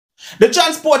The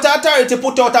Transport Authority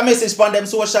put out a message on them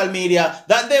social media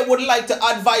that they would like to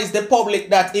advise the public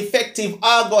that effective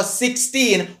August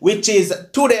 16, which is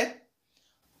today,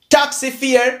 taxi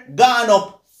fare gone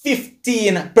up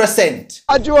 15%.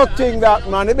 A joke thing that,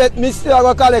 man. I bet me still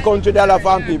go collect $100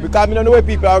 from people because I don't know where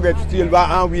people are get steal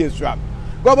and waste trap.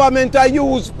 Government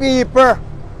use people.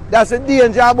 That's the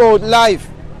danger about life.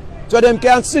 So them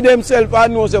can see themselves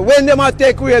and know. So when them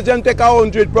take waste, them take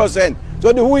 100%.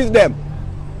 So who is them?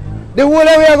 The whole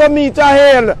way I go meet a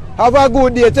hell. Have a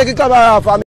good day. Take a cover off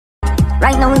of me.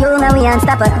 Right now you and we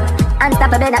unstoppable.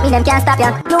 Unstoppable, that mean them can't stop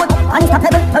ya.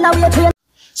 Unstoppable, run away train.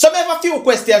 So I have a few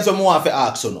questions I want to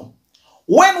ask you now.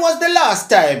 When was the last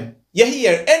time you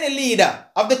hear any leader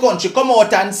of the country come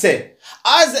out and say,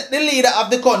 as the leader of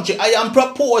the country, I am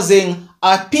proposing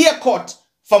a pay cut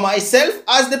for myself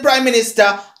as the Prime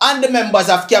Minister and the members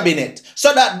of Cabinet,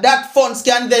 so that funds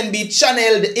can then be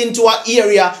channeled into an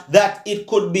area that it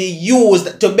could be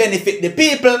used to benefit the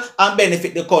people and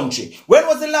benefit the country? When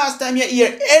was the last time you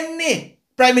hear any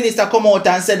Prime Minister come out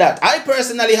and say that? I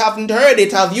personally haven't heard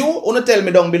it. Have you? Wanna tell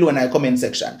me down below in the comment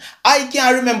section. I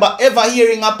can't remember ever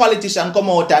hearing a politician come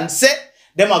out and say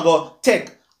them are going to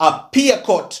take a pay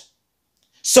cut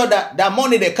so that the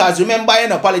money they, cause remember, you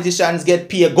know, politicians get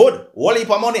paid good, whole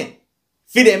heap of money.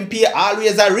 For them pay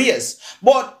always a raise.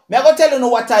 But me I go tell you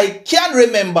what I can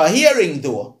remember hearing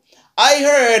though. I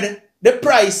heard the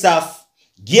price of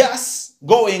gas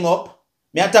going up.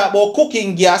 Me I talk about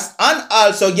cooking gas and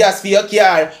also gas for your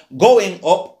car going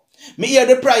up. Me hear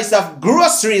the price of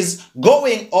groceries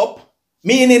going up,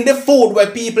 meaning the food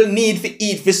where people need to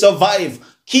eat to survive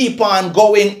keep on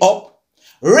going up.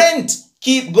 Rent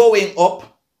keep going up.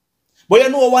 But you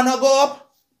know what wanna go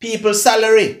up? People's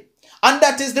salary. And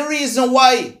that is the reason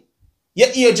why you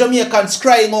hear Jamaicans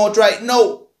crying out right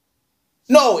now.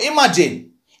 No,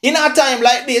 imagine, in a time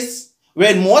like this,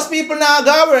 when most people now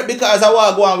go work because I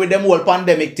want to go on with them whole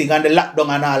pandemic thing and the lockdown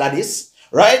and all of this,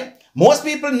 right? Most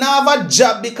people now have a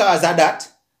job because of that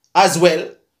as well,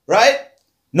 right?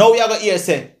 Now we are going to hear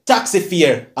say, taxi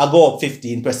fare I go up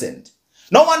 15%.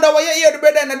 No wonder why you hear the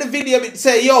brother in the video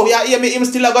say, yo, you hear me, him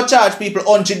still go charge people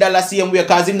 $100 same way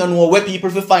because him don't know where people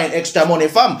will find extra money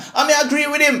from. And I agree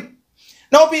with him.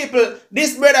 Now people,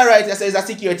 this brother right here says a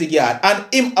security guard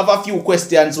and him have a few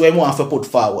questions we want to put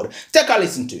forward. Take a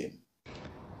listen to him.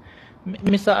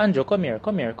 Mr. Andrew, come here.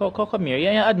 Come here.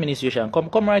 You're in administration.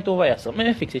 Come right over here. So let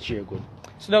me fix it here good.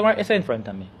 So don't right in front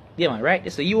of me. Yeah, man,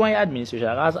 right? So you are your administration.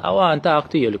 As I want to talk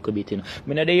to you a little bit, you know.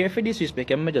 I'm not here for disrespect,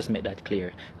 let me just make that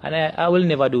clear. And I will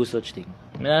never do such thing.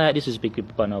 I'm not disrespect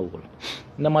people on a whole.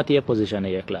 No matter your position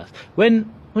in your class.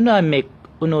 When you make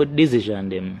decision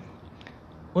them,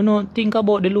 think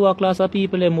about the lower class of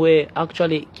people them where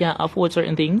actually can't afford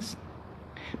certain things.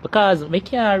 Because we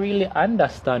can't really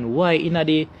understand why in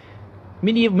the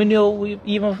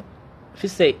even if you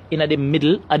say in the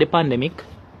middle of the pandemic,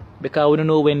 because we don't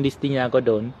know when this thing go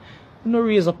down, we don't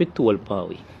raise up a toll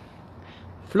power.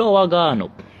 Flour gone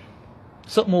up.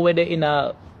 Something where they in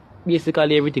a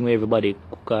basically everything where everybody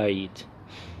cook or eat.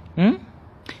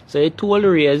 So a toll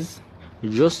raise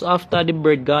just after the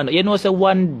bread gone up. You know, say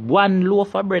one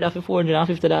loaf of bread for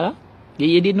 $450?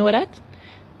 You didn't know that?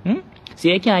 So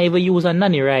you can't even use a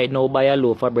nanny right now buy a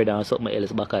loaf of bread and something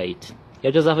else back at it.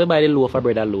 You just have to buy the loaf of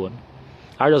bread alone.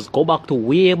 Or just go back to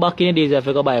way back in the days you have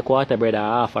to go buy a quarter bread or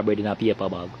half a bread in a paper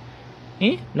bag.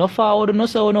 No forward, no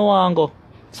so no want go.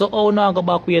 So how now go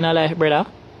back with in a life, brother?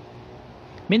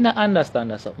 Me not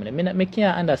understand that something. Me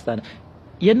can't understand.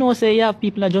 You know say you have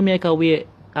people in Jamaica where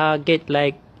get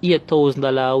like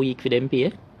 $8,000 a week for them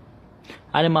pay.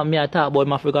 And then I talk about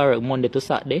my figure work Monday to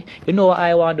Saturday. You know what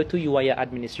I want to do to you and your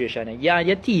administration. You and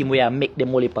your team where I make the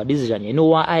only decision. You know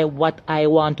what I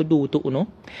want to do to you.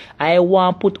 I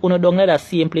want to put down at the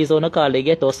same place on the call the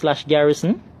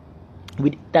ghetto/garrison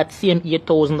with that same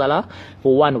 $8,000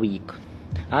 for 1 week.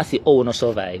 And see how no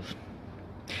survive.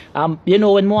 You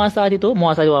know when I started to?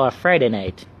 I started on a Friday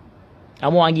night. I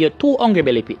want to give you 2 hungry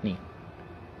belly pitney.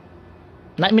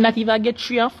 Not me not even get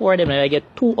 3 or 4 of them. I get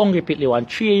 2 hungry pitney, one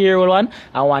 3-year-old one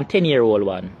and one 10-year-old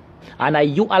one.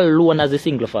 And you alone as a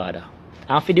single father.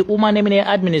 And for the woman in the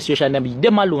administration,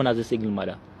 them alone as a single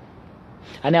mother.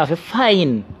 And I have to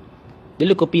find the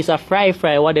little piece of fry,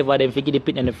 whatever them for get the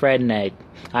pitney on the Friday night.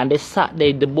 And the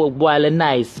Saturday, the boil a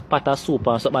nice pot of soup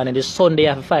and something. And the Sunday,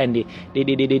 I have to find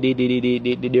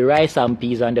the rice and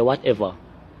peas and the whatever.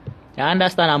 You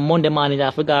understand? On Monday morning, I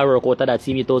have to go work out of that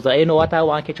 $70,000. You know what I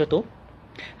want to catch you to?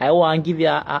 I want to give you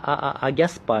a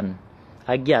gas pan.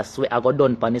 A gas where I got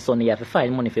done pan the Sunday. You have to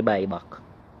find money for buy back.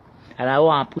 And I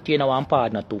want to put you in one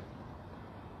partner too.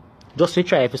 Just to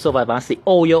try to survive and see,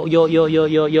 oh, you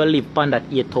live on that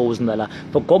 $8,000.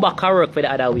 But go back and work for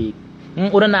the other week. You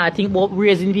don't know, think about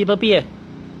raising people pay.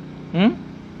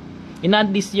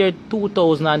 In this year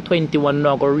 2021, we're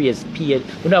not going to raise pay.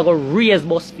 We're not going to raise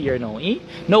bus fare now.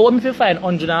 Now, what if you find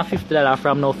 $150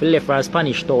 from now for left from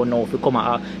Spanish Town now if you come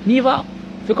at neither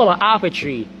if you come at half a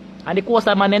tree. And the cost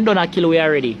of man then done a kilo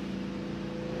already.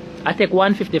 I take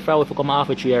 $150 for if you come at half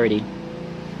a tree already.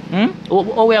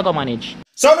 How we are going to manage?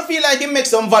 So I don't feel like he makes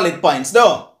some valid points,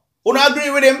 though. You don't agree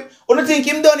with him? You don't think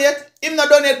him done yet? Him not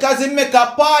done yet because he make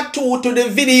a part 2 to the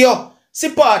video.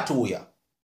 See part 2, yeah.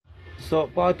 So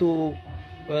part 2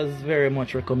 was very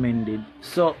much recommended.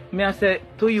 So may I say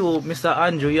to you, Mr.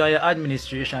 Andrew, you are your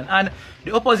administration and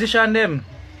the opposition them,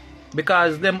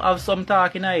 because them have some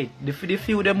talk in it. The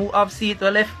few them who have seat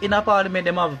left in a parliament,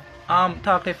 them have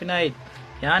talk left in it.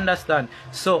 You understand?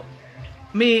 So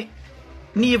me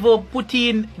Nevo put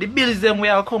in the bills them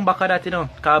where I'll come back at that, you know.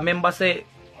 Because remember say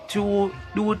due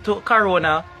to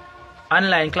Corona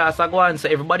online class are going, so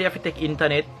everybody have to take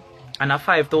internet and a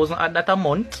 5,000 ad that a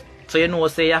month. So you know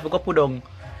say you have to go put down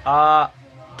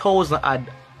 1,000 ad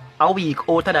a week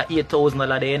out of that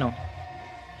 $8,000 there, you know.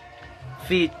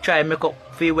 Fi try make up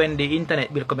for when the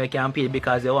internet bill come you can pay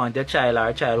because you want your child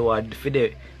or child for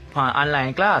the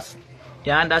online class.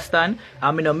 You understand?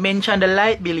 I mean, I mention the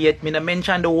light bill yet, I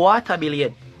mention the water bill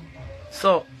yet.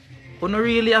 So, you don't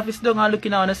really have to sit down and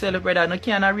looking at yourself, brother. You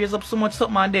can't raise up so much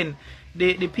something and then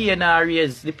the pay not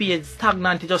raise. The pay is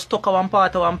stagnant, you just stuck at one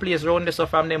part of one place round this so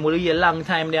from them will be a long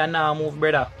time there and now move,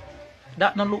 brother.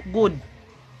 That don't look good.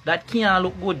 That can't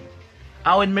look good.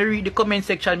 And when I read the comment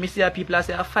section, I see people that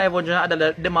say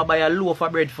 $500 them buy a loaf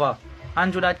of bread for.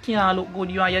 Andrew, that can't look good,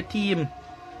 you and your team.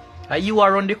 You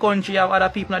around the country, you have other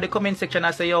people in the comment section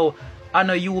that say, yo, I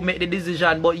know you make the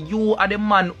decision, but you are the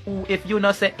man who, if you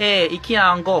not say, hey, it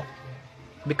can't go.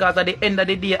 Because at the end of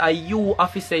the day, you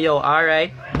have to say, yo,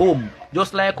 alright, boom.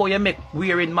 Just like how you make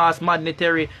wearing mask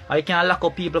mandatory, or you can't lock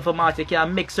up people for mask, you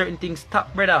can't make certain things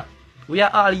stop, brother. We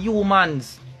are all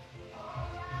humans.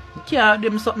 You can't have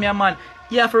them something, yeah, man.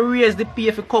 You have to raise the pay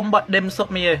if you combat them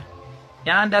something here.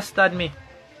 You understand me?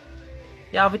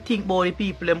 You have to think about the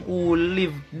people them who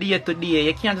live day to day.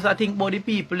 You can't just think about the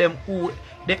people them who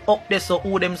they up there so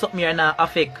who them something here now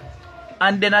affect.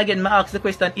 And then again, I ask the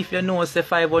question, if you know say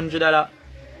 $500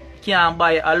 can't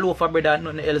buy a loaf of bread and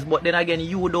nothing else, but then again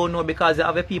you don't know because you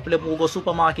have the people them who go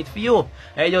supermarket for you.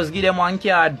 And you just give them one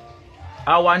card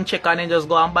or one check and then just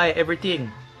go and buy everything.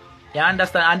 You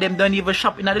understand? And them don't even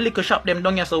shop in the liquor shop them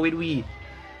down here so with we.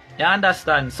 You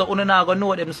understand? So you not gonna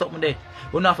know them something there.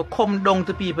 You have to come down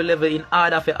to people level in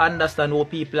order to understand how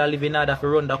people are living in order to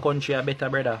run the country a better,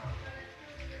 brother.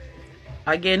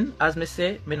 Again, as me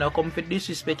say, me not come for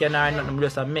disrespect and nothing,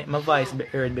 just make my voice be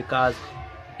heard because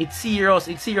it's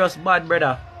serious bad,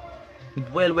 brother. It's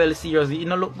well serious. It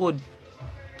don't look good.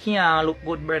 Can't look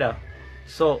good, brother.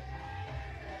 So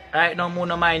right now, I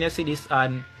no mind you see this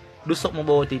and do something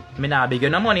about it. Me not beg you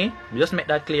no money. Just make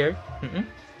that clear.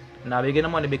 Not beg you no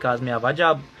money because me have a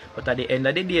job. But at the end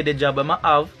of the day, the job I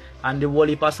have and the whole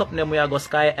heap of something we are go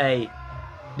sky high.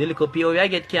 The little pay we I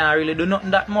get can't really do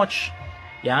nothing that much.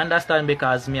 You understand?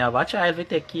 Because me have a child to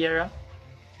take care of.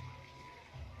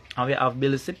 And we have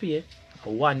bills to pay.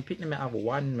 One pitney, me have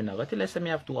one. Me not got to let me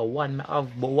have two or one me have.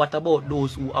 But what about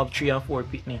those who have 3 and 4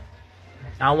 pitney?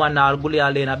 And one now go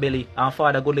lay in a belly and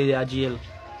father go lay in jail.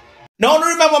 Now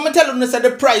remember me telling you that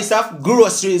the price of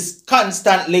groceries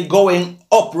constantly going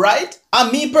up, right?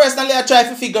 And me personally I try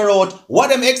to figure out what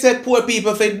them expect poor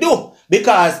people to do.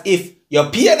 Because if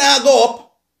your pay now go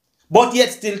up, but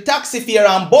yet still taxi fare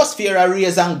and bus fare are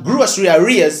raise and grocery are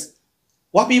raise,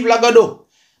 what people are gonna do?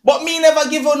 But me never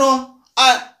give you no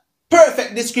a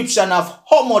perfect description of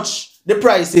how much the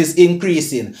price is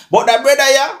increasing. But that brother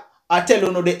here, I tell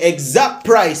you the exact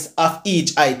price of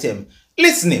each item.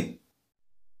 Listening.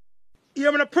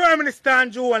 I'm the Prime Minister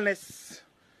and journalist.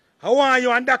 I want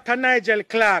you and Dr. Nigel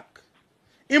Clark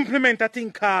implement a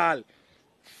thing called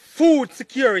food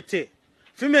security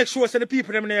to make sure that the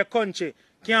people in your country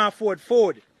can afford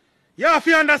food. You have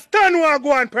to understand what I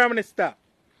go on, Prime Minister.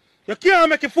 You can't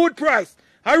make a food price.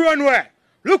 I run where?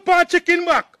 Look for chicken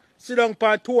back, sit down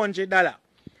for $200.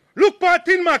 Look for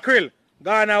tin mackerel,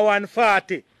 Ghana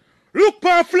 $140. Look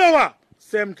for flour,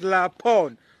 $70 a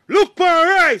pound. Look for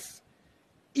rice,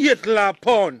 $8 a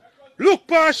pound. Look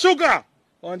for sugar,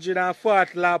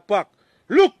 $140 a pack.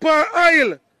 Look for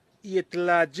oil,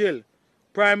 $8 a gel.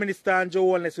 Prime Minister and Joe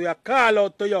Wellness, we call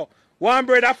out to you. One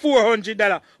bread at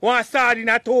 $400, one sardine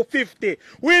at $250.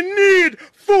 We need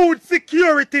food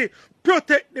security.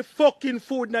 Protect the fucking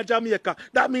food in Jamaica.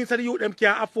 That means that the youth them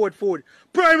can't afford food.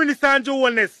 Prime Minister and Joe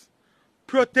Wellness,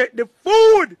 protect the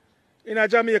food in a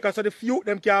Jamaica so the few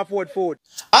them can afford food.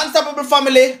 Unstoppable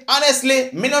family, honestly,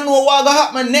 me no know what gonna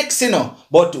happen next, you know.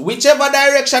 But whichever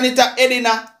direction it a heading,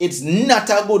 it's not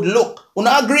a good look. You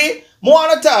agree? More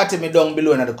wanna talk to me down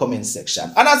below in the comment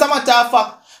section. And as a matter of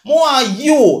fact, more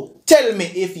you tell me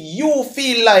if you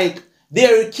feel like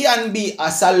there can be a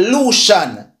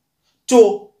solution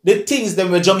to the things that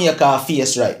we Jamaica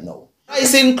face right now.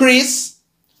 Price increase,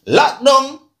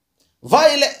 lockdown,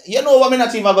 violence, you know what, I'm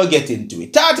not even going to get into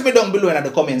it. Talk to me down below in the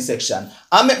comment section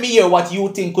and make me hear what you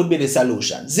think could be the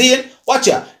solution. Zane, watch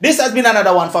ya. This has been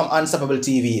another one from Unstoppable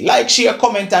TV. Like, share,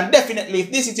 comment, and definitely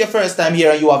if this is your first time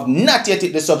here and you have not yet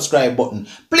hit the subscribe button,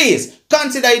 please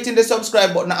consider hitting the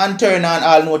subscribe button and turn on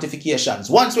all notifications.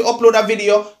 Once we upload a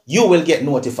video, you will get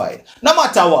notified. No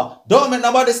matter what, don't make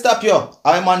nobody stop you.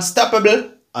 I'm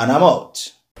unstoppable and I'm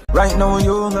out. Right now,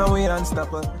 you know we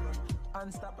unstoppable.